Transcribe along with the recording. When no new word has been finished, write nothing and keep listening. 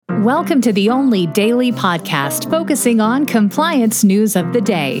Welcome to the only daily podcast focusing on compliance news of the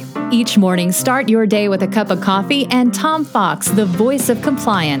day. Each morning, start your day with a cup of coffee and Tom Fox, the voice of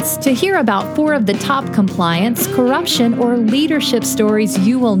compliance, to hear about 4 of the top compliance, corruption, or leadership stories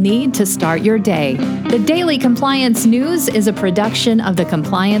you will need to start your day. The Daily Compliance News is a production of the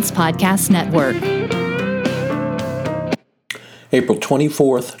Compliance Podcast Network. April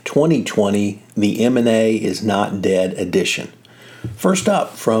 24th, 2020, the M&A is not dead edition. First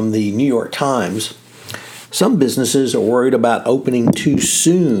up, from the New York Times, some businesses are worried about opening too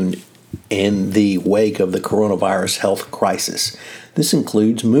soon in the wake of the coronavirus health crisis. This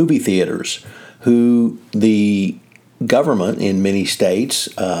includes movie theaters, who the government in many states,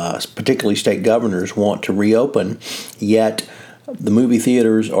 particularly state governors, want to reopen, yet the movie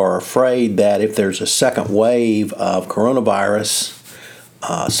theaters are afraid that if there's a second wave of coronavirus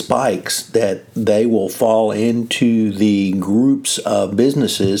spikes, that they will fall into the groups of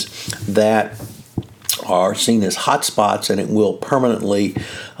businesses that are seen as hotspots, and it will permanently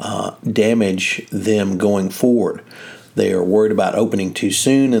damage them going forward. They are worried about opening too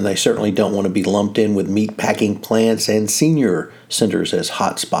soon, and they certainly don't want to be lumped in with meatpacking plants and senior centers as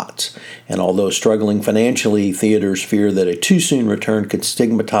hotspots. And although struggling financially, theaters fear that a too soon return could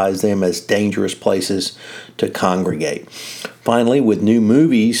stigmatize them as dangerous places to congregate. Finally, with new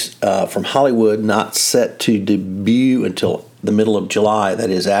movies from Hollywood not set to debut until the middle of July, that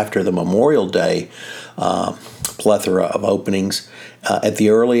is after the Memorial Day plethora of openings, at the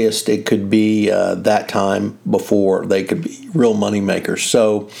earliest, it could be that time before they could be real money makers.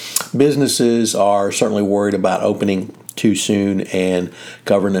 So businesses are certainly worried about opening too soon, and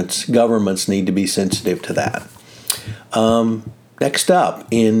governments need to be sensitive to that. Next up,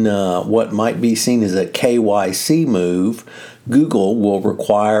 in what might be seen as a KYC move, Google will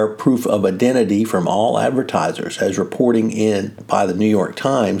require proof of identity from all advertisers, as reporting in by the New York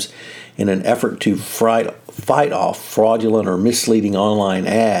Times. In an effort to fight off fraudulent or misleading online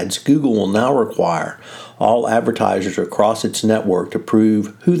ads, Google will now require all advertisers across its network to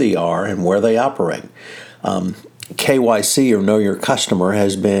prove who they are and where they operate. KYC, or Know Your Customer,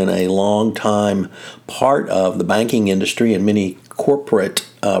 has been a long time part of the banking industry and many corporate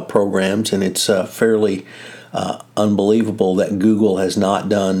programs, and it's fairly unbelievable that Google has not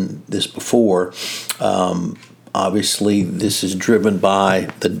done this before. Obviously, this is driven by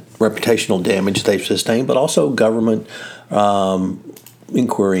the reputational damage they've sustained, but also government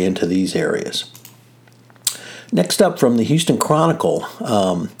inquiry into these areas. Next up, from the Houston Chronicle,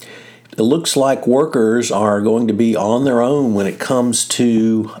 it looks like workers are going to be on their own when it comes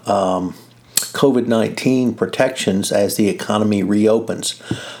to COVID-19 protections as the economy reopens.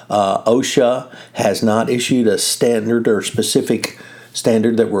 OSHA has not issued a standard or specific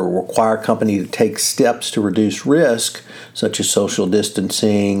standard that will require a company to take steps to reduce risk, such as social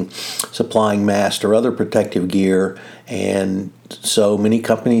distancing, supplying masks, or other protective gear. And so many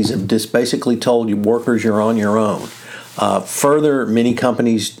companies have just basically told you workers, you're on your own. Further, many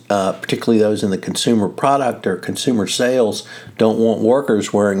companies, particularly those in the consumer product or consumer sales, don't want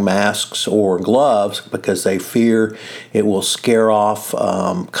workers wearing masks or gloves because they fear it will scare off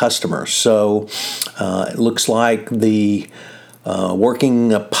customers. So it looks like the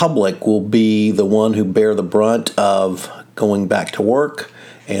working public will be the one who bear the brunt of going back to work,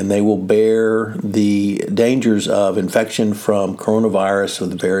 and they will bear the dangers of infection from coronavirus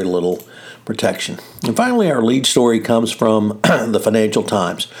with very little protection. And finally, our lead story comes from the Financial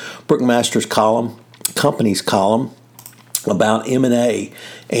Times. Brooke Masters' company's column about M&A.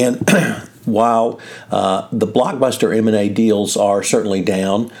 And while the blockbuster M&A deals are certainly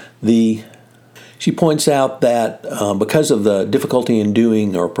down, she points out that because of the difficulty in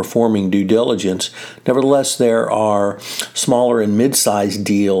doing or performing due diligence, nevertheless, there are smaller and mid-sized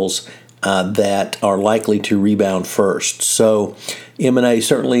deals that are likely to rebound first. So M&A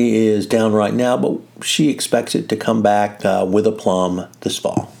certainly is down right now, but she expects it to come back with a plum this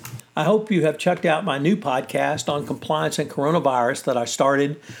fall. I hope you have checked out my new podcast on compliance and coronavirus that I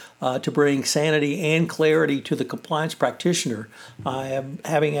started to bring sanity and clarity to the compliance practitioner. I am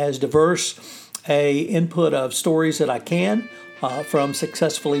having as diverse a input of stories that I can, from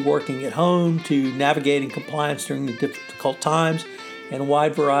successfully working at home to navigating compliance during the difficult times, and a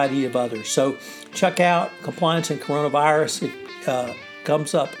wide variety of others. So check out Compliance and Coronavirus. It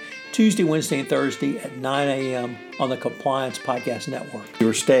comes up Tuesday, Wednesday, and Thursday at 9 a.m. on the Compliance Podcast Network.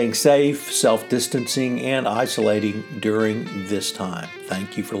 You're staying safe, self-distancing, and isolating during this time.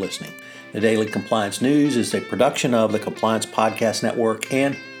 Thank you for listening. The Daily Compliance News is a production of the Compliance Podcast Network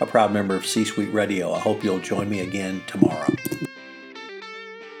and a proud member of C-Suite Radio. I hope you'll join me again tomorrow.